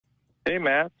Hey,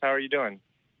 Matt. How are you doing?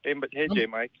 Hey, J.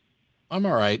 Mike. I'm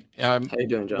all right. How you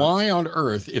doing, John? Why on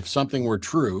earth, if something were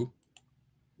true,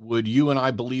 would you and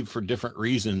I believe for different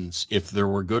reasons if there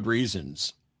were good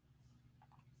reasons?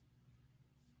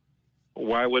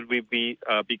 Why would we be?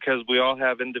 Because we all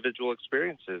have individual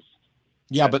experiences.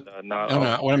 Yeah, but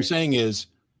what I'm saying is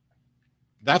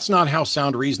that's not how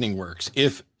sound reasoning works.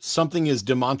 If something is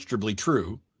demonstrably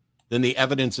true, then the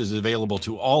evidence is available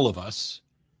to all of us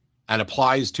and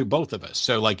applies to both of us.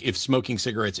 So like if smoking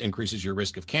cigarettes increases your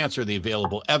risk of cancer, the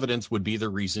available evidence would be the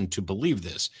reason to believe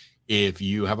this. If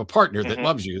you have a partner that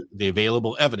loves you, the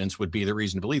available evidence would be the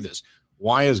reason to believe this.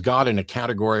 Why is God in a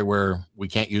category where we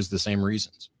can't use the same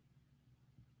reasons?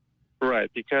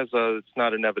 Right, because it's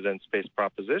not an evidence-based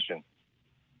proposition.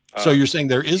 So you're saying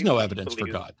there is no evidence for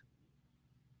God?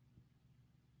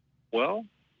 Well,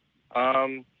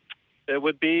 it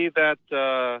would be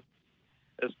that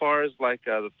as far as like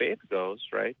the faith goes,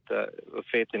 right? The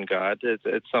faith in God,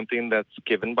 it's something that's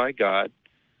given by God.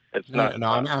 It's not. No,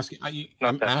 I'm asking.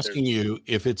 I'm asking you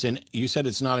if it's in. You said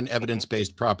it's not an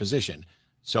evidence-based proposition.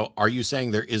 So are you saying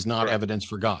there is not evidence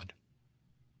for God?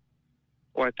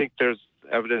 Well, I think there's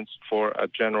evidence for a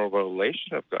general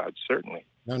revelation of God, certainly.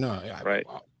 No. Right.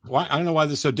 Why? I don't know why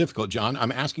this is so difficult, John.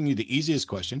 I'm asking you the easiest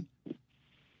question.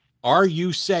 Are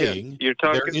you saying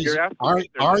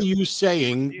are you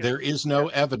saying there is no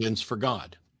evidence for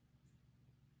God?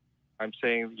 I'm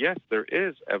saying yes, there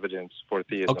is evidence for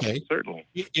theism. Okay, certainly.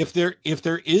 If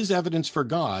there is evidence for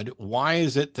God, why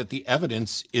is it that the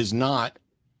evidence is not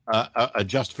a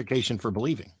justification for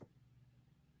believing?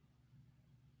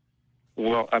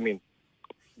 Well, I mean,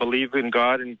 believe in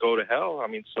God and go to hell. I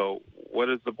mean, so what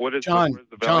is the value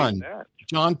of that?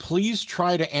 John, please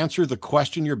try to answer the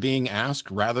question you're being asked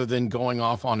rather than going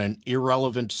off on an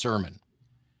irrelevant sermon.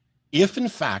 If in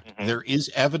fact there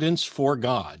is evidence for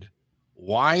God,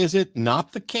 why is it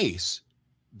not the case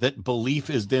that belief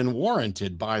is then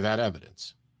warranted by that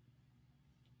evidence?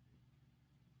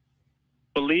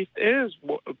 Belief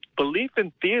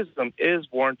in theism is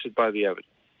warranted by the evidence.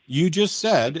 You just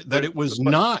said that it was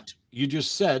not. You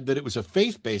just said that it was a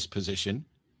faith-based position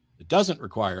that doesn't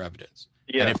require evidence.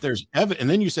 Yeah. And if there's and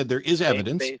then you said there is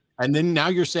evidence, and then now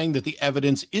you're saying that the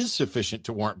evidence is sufficient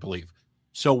to warrant belief.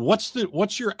 So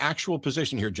what's your actual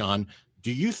position here, John?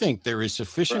 Do you think there is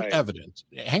sufficient evidence?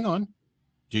 Hang on.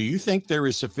 Do you think there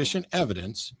is sufficient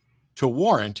evidence to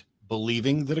warrant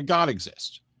believing that a God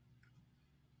exists?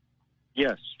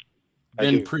 Yes.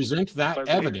 Then present that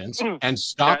evidence and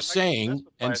stop saying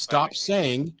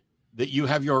that you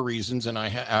have your reasons and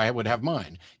I would have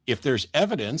mine. If there's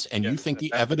evidence and you think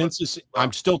the evidence is,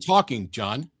 I'm still talking,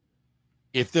 John.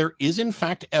 If there is in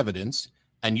fact evidence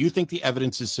and you think the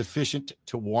evidence is sufficient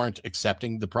to warrant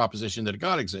accepting the proposition that a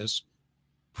God exists,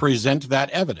 present that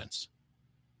evidence.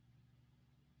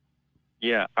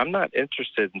 Yeah, I'm not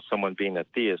interested in someone being a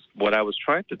theist. What I was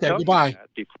trying to tell you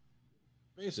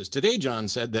today, John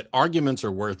said that arguments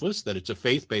are worthless, that it's a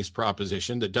faith-based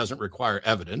proposition that doesn't require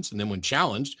evidence. And then when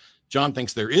challenged, John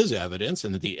thinks there is evidence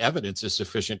and that the evidence is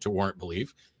sufficient to warrant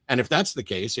belief. And if that's the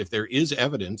case, if there is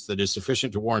evidence that is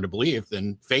sufficient to warrant a belief,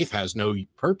 then faith has no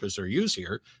purpose or use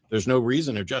here. There's no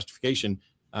reason or justification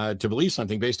to believe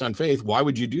something based on faith. Why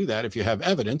would you do that if you have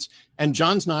evidence? And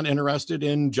John's not interested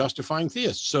in justifying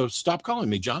theists. So stop calling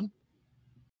me, John.